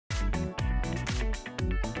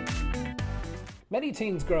Many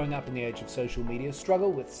teens growing up in the age of social media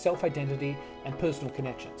struggle with self-identity and personal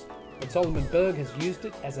connections, but Solomon Berg has used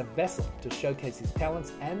it as a vessel to showcase his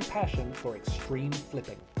talents and passion for extreme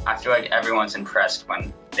flipping. I feel like everyone's impressed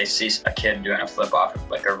when they see a kid doing a flip off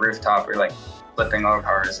of like a rooftop or like flipping over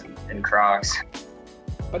cars in Crocs.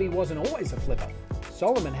 But he wasn't always a flipper.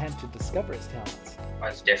 Solomon had to discover his talents. I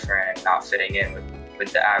was different and not fitting in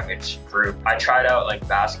with the average group. I tried out like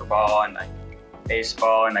basketball and like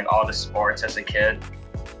baseball and like all the sports as a kid,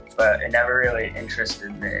 but it never really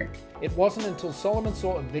interested me. It wasn't until Solomon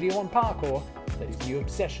saw a video on parkour that his new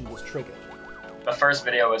obsession was triggered. The first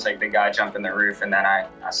video was like the guy jumping the roof, and then I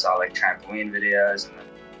saw like trampoline videos and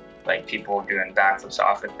like people doing backflips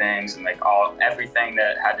off of things and like everything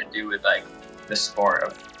that had to do with like the sport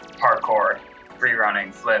of parkour, free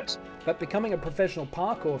running, flips. But becoming a professional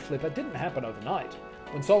parkour flipper didn't happen overnight.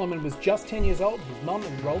 When Solomon was just 10 years old, his mom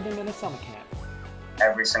enrolled him in a summer camp.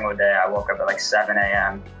 Every single day I woke up at like 7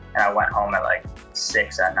 a.m. and I went home at like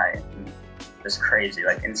 6 at night. It was crazy,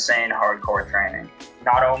 like insane hardcore training.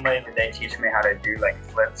 Not only did they teach me how to do like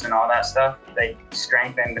flips and all that stuff, they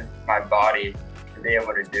strengthened my body to be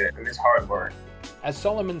able to do it. It was hard work. As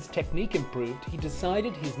Solomon's technique improved, he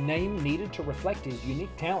decided his name needed to reflect his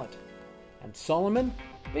unique talent. And Solomon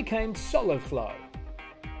became Soloflow.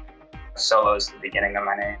 Solo is the beginning of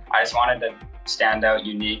my name. I just wanted to stand out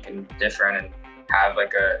unique and different and have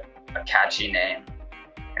like a catchy name.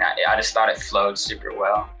 And I just thought it flowed super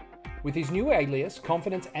well. With his new alias,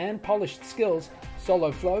 confidence, and polished skills,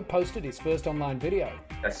 Soloflow posted his first online video.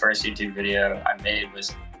 The first YouTube video I made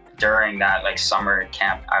was during that like summer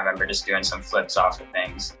camp. I remember just doing some flips off of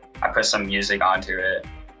things. I put some music onto it,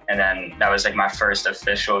 and then that was like my first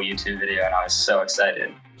official YouTube video, and I was so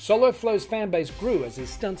excited. Soloflow's fanbase grew as his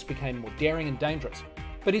stunts became more daring and dangerous.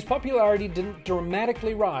 But his popularity didn't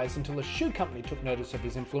dramatically rise until a shoe company took notice of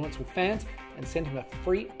his influence with fans and sent him a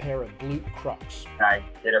free pair of blue Crocs. And I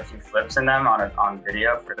did a few flips in them on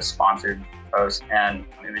video for the sponsored post, and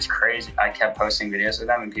it was crazy. I kept posting videos with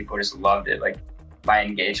them and people just loved it. Like my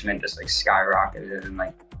engagement just like skyrocketed, and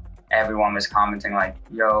like everyone was commenting like,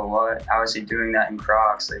 yo, what? How is he doing that in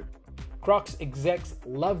Crocs? Like, Crocs execs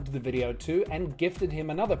loved the video too and gifted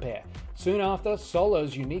him another pair. Soon after,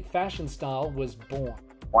 Solo's unique fashion style was born.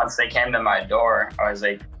 Once they came to my door, I was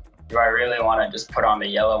like, do I really want to just put on the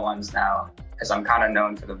yellow ones now? Because I'm kind of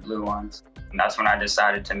known for the blue ones. And that's when I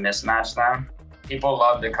decided to mismatch them. People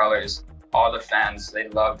love the colors. All the fans, they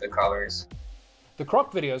love the colors. The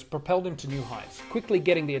Croc videos propelled him to new heights, quickly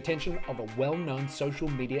getting the attention of a well-known social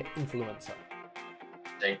media influencer.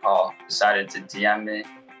 Jake Paul decided to DM me.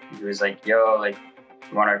 He was like, yo, like,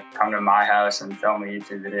 you want to come to my house and film a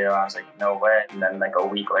YouTube video? I was like, no way. And then like a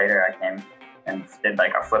week later, I came and did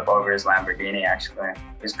like a flip over his Lamborghini, actually.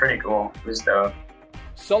 It was pretty cool. It was dope.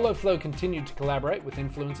 Soloflow continued to collaborate with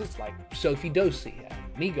influencers like Sophie Dosi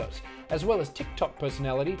and Migos, as well as TikTok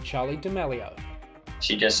personality Charli D'Amelio.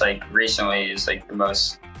 She just like recently is like the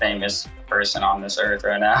most famous person on this earth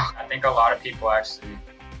right now. I think a lot of people actually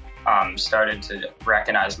started to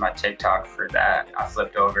recognize my TikTok for that. I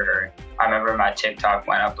flipped over her. I remember my TikTok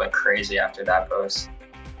went up like crazy after that post.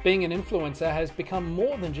 Being an influencer has become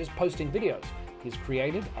more than just posting videos. He's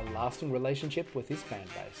created a lasting relationship with his fan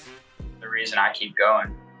base. The reason I keep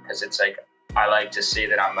going, because it's like, I like to see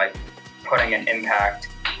that I'm like putting an impact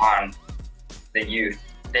on the youth.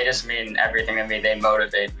 They just mean everything to me. They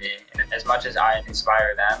motivate me. And as much as I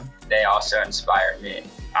inspire them, they also inspire me.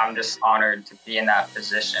 I'm just honored to be in that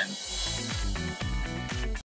position.